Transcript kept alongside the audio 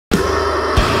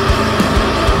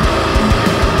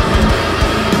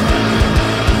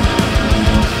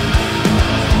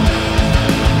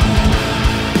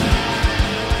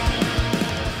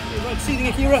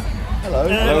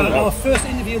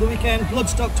again,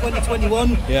 Bloodstock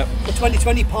 2021. Yep. The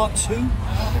 2020 Part 2.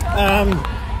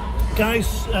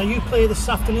 Guys, you play this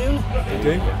afternoon. We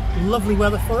do. Lovely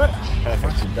weather for it.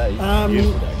 Perfect day. I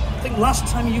think last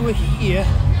time you were here,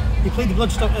 you played the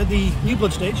Bloodstock at the new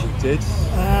Blood stage. We did.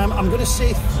 I'm going to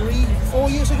say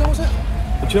 3-4 years ago, was it?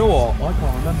 Do you know what? I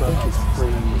can't remember. I think it's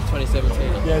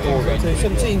 2017. Yeah,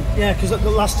 2017. Yeah, because the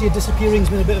last year disappearing's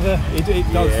been a bit of a... It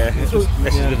does. Yeah, it just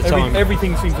messes with the time.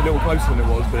 Everything seems a little closer than it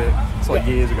was, but it's like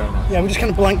years ago now. Yeah, we just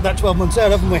kind of blanked that 12 months out,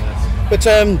 haven't we? But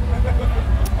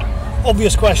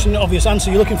obvious question, obvious answer.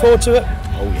 You looking forward to it?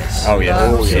 Oh yes. Oh yeah.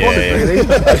 Really?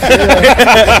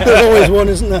 There's always one,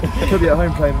 isn't there? I could be at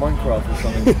home playing Minecraft or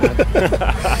something.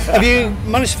 Have you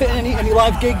managed to fit in any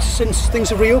live gigs since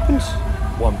things have reopened?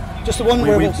 One. Just the one?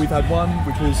 We've had one,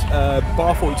 which was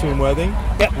Bar 42 in Worthing.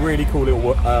 Yep. Really cool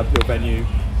little venue.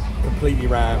 Completely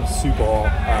rammed, super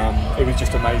hot. It was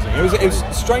just amazing. It was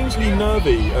strangely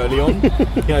nervy early on.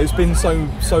 It's been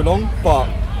so long, but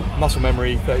muscle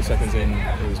memory, 30 seconds in,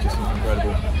 it was just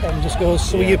incredible. Just goes.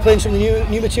 So, were you playing some of the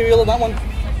new material at that one?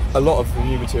 A lot of the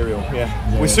new material,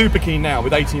 yeah. We're super keen now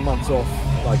with 18 months off.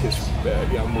 Like it's,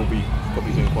 we'll be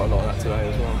probably doing quite a lot of that today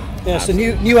as well. Yeah. So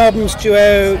new albums due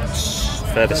out.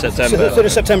 3rd of September. So 3rd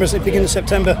of September, so the beginning of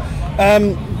September.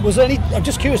 Was there any? I'm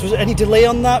just curious. Was there any delay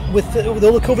on that with all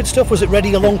the COVID stuff? Was it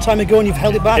ready a long time ago and you've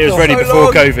held it back? It was ready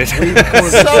before COVID.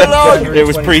 So long. It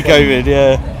was pre-COVID,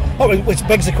 yeah. Oh, which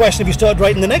begs the question: have you started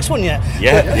writing the next one yet?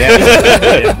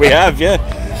 Yeah. We have, yeah.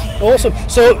 Awesome.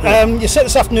 So you set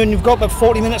this afternoon. You've got about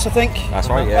 40 minutes, I think. That's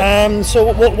right, yeah.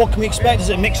 So what can we expect? Is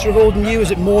it a mixture of old and new?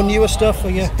 Is it more newer stuff?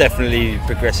 Or Definitely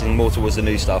progressing more towards the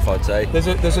new stuff, I'd say. There's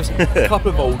a couple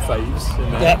of old faves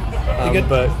in there. Yeah, good.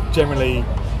 But generally,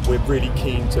 we're really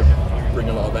keen to bring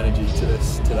a lot of energy to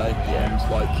this today and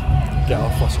get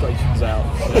our frustrations out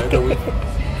that we've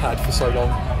had for so long.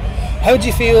 How do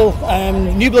you feel?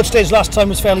 New Blood stage last time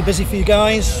was fairly busy for you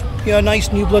guys.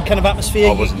 Nice New Blood kind of atmosphere.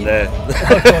 I wasn't there.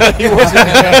 He wasn't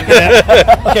there.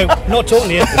 Yeah. Okay, not talking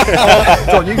to you.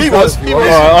 He was.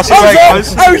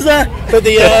 I was there. But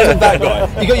the that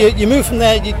guy. You move from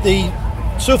there. The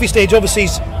Sophie stage obviously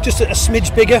is just a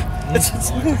smidge bigger. Just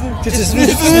a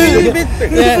smidge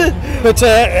bigger. Yeah. But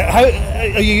how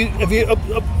are you? Have you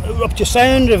upped your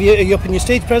sound? Are you upping your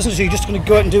stage presence? Are you just going to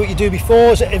go out and do what you do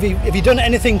before? Have you done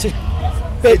anything to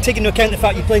take into account the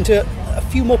fact you're playing to a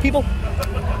few more people?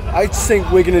 I think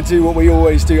we're going to do what we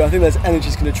always do. I think that energy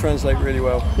is going to translate really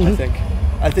well.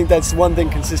 I think that's one thing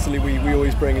consistently we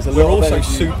always bring is a lot of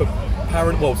energy. We're also super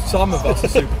paranoid. Well, some of us are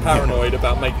super paranoid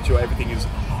about making sure everything is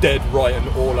dead right and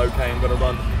all okay and going to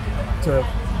run.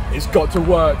 It's got to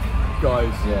work,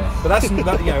 guys. Yeah. But that's I'm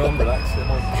relaxed.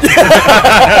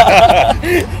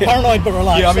 Paranoid but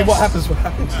relaxed. Yeah, I mean, what happens is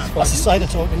fine. That's the side of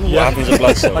talking. What happens at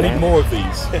Bloodstock? I need more of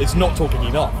these. It's not talking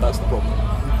enough. That's the problem.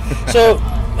 So.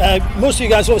 Most of you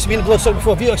guys have obviously been to Bloodstock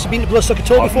before. Have you actually been to Bloodstock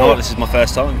at all before? No, this is my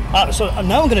first time. So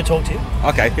now I'm going to talk to you.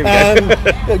 Okay, here we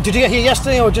go. Did you get here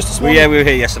yesterday or just this morning? Yeah, we were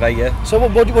here yesterday, yeah. So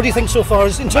what do you think so far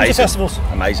in terms of festivals?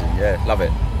 Amazing, yeah, love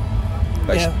it.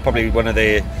 But it's probably one of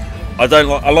the... I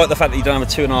like the fact that you don't have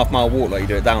a 2.5 mile walk like you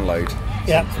do at Download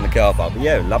from the car park. But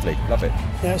yeah, love it.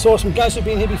 Yeah, it's awesome. Guys who've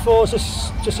been here before, is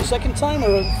this just your second time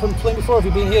or from playing before? Have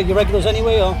you been here, your regulars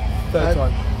anyway? Or? Third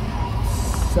time.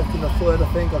 Second or third,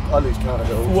 I think. I lose count of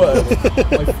it all. Word.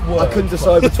 I couldn't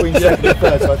decide between second and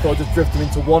third, so I thought I'd just drift them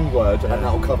into one word and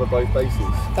that'll cover both bases.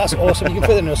 That's awesome. You can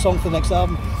put it in a song for the next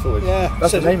album. Sorry. Yeah.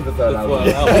 That's the name of the third album.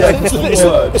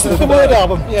 It's the Third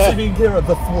album. Yeah. Akira,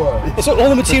 the Third. It's all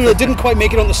the material that didn't quite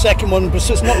make it on the second one, but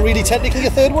so it's not really technically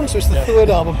a third one, so it's the third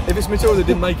album. If it's material that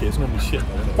didn't make it, it's normally shit.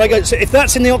 Right, guys, so if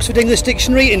that's in the Oxford English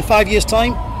Dictionary in 5 years'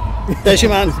 time, there's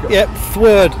your man. Yeah,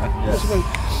 Third. Yes.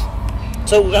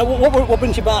 So what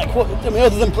brings you back? Other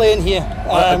than playing here?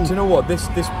 Do you know what? This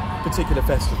particular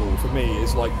festival for me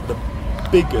is like the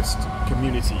biggest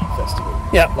community festival.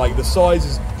 Yeah. Like the size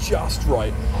is just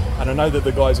right, and I know that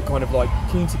the guys are kind of like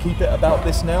keen to keep it about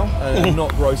this now and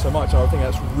not grow so much. And I think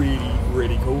that's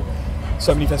really cool.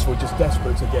 So many festivals are just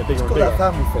desperate to get bigger and bigger. It's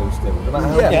got that family feel still. No matter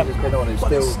how long it's been on, it's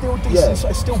still decent.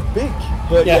 It's still big,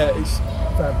 but it's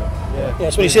family. Yeah.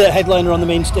 So when you see that headliner on the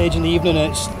main stage in the evening,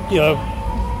 and it's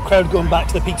crowd going back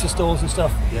to the pizza stalls and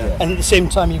stuff, and at the same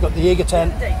time you've got the Jaeger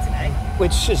tent,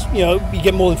 which is you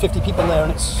get more than 50 people there,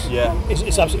 and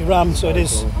it's absolutely rammed. So it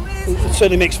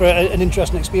certainly makes for an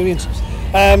interesting experience.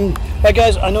 Right,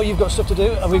 guys, I know you've got stuff to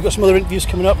do, and we've got some other interviews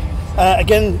coming up.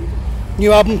 Again,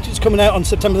 new album is coming out on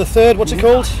September the 3rd. What's it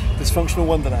called? Dysfunctional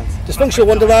Wonderland. Dysfunctional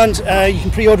Wonderland. You can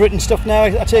pre-order it and stuff now.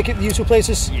 I take it the usual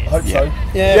places. Hope so.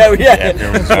 Yeah.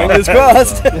 Fingers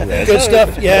crossed. Good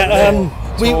stuff. Yeah.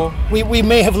 We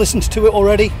may have listened to it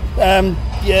already.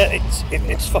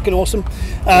 it's fucking awesome.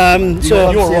 You're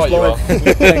right, you are.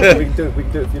 we can do it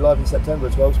for you live in September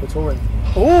as well, so we're touring.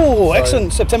 Oh,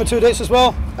 excellent. September 2 dates as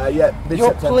well. Yeah,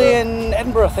 you're playing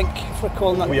Edinburgh, I think, if we're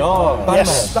calling that. We are.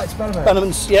 Yes. Back to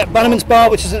Bannerman. Bannerman's Bar,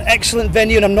 which is an excellent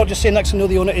venue, and I'm not just saying that because I know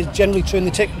the owner is generally true, and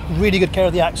they take really good care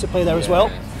of the acts that play there as well.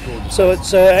 So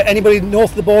it's anybody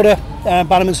north of the border,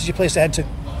 Bannerman's is your place to head to.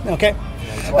 Okay.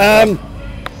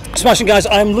 Smashing, guys.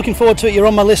 I'm looking forward to it. You're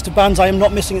on my list of bands I am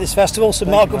not missing at this festival. So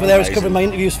Mark over there is covering my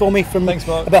interviews for me from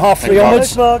about 3:30 onwards.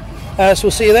 So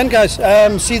we'll see you then, guys.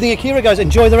 Seething Akira, guys.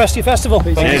 Enjoy the rest of your festival.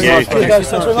 Thank you. Guys.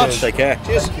 Thanks very much. Take care.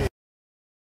 Cheers.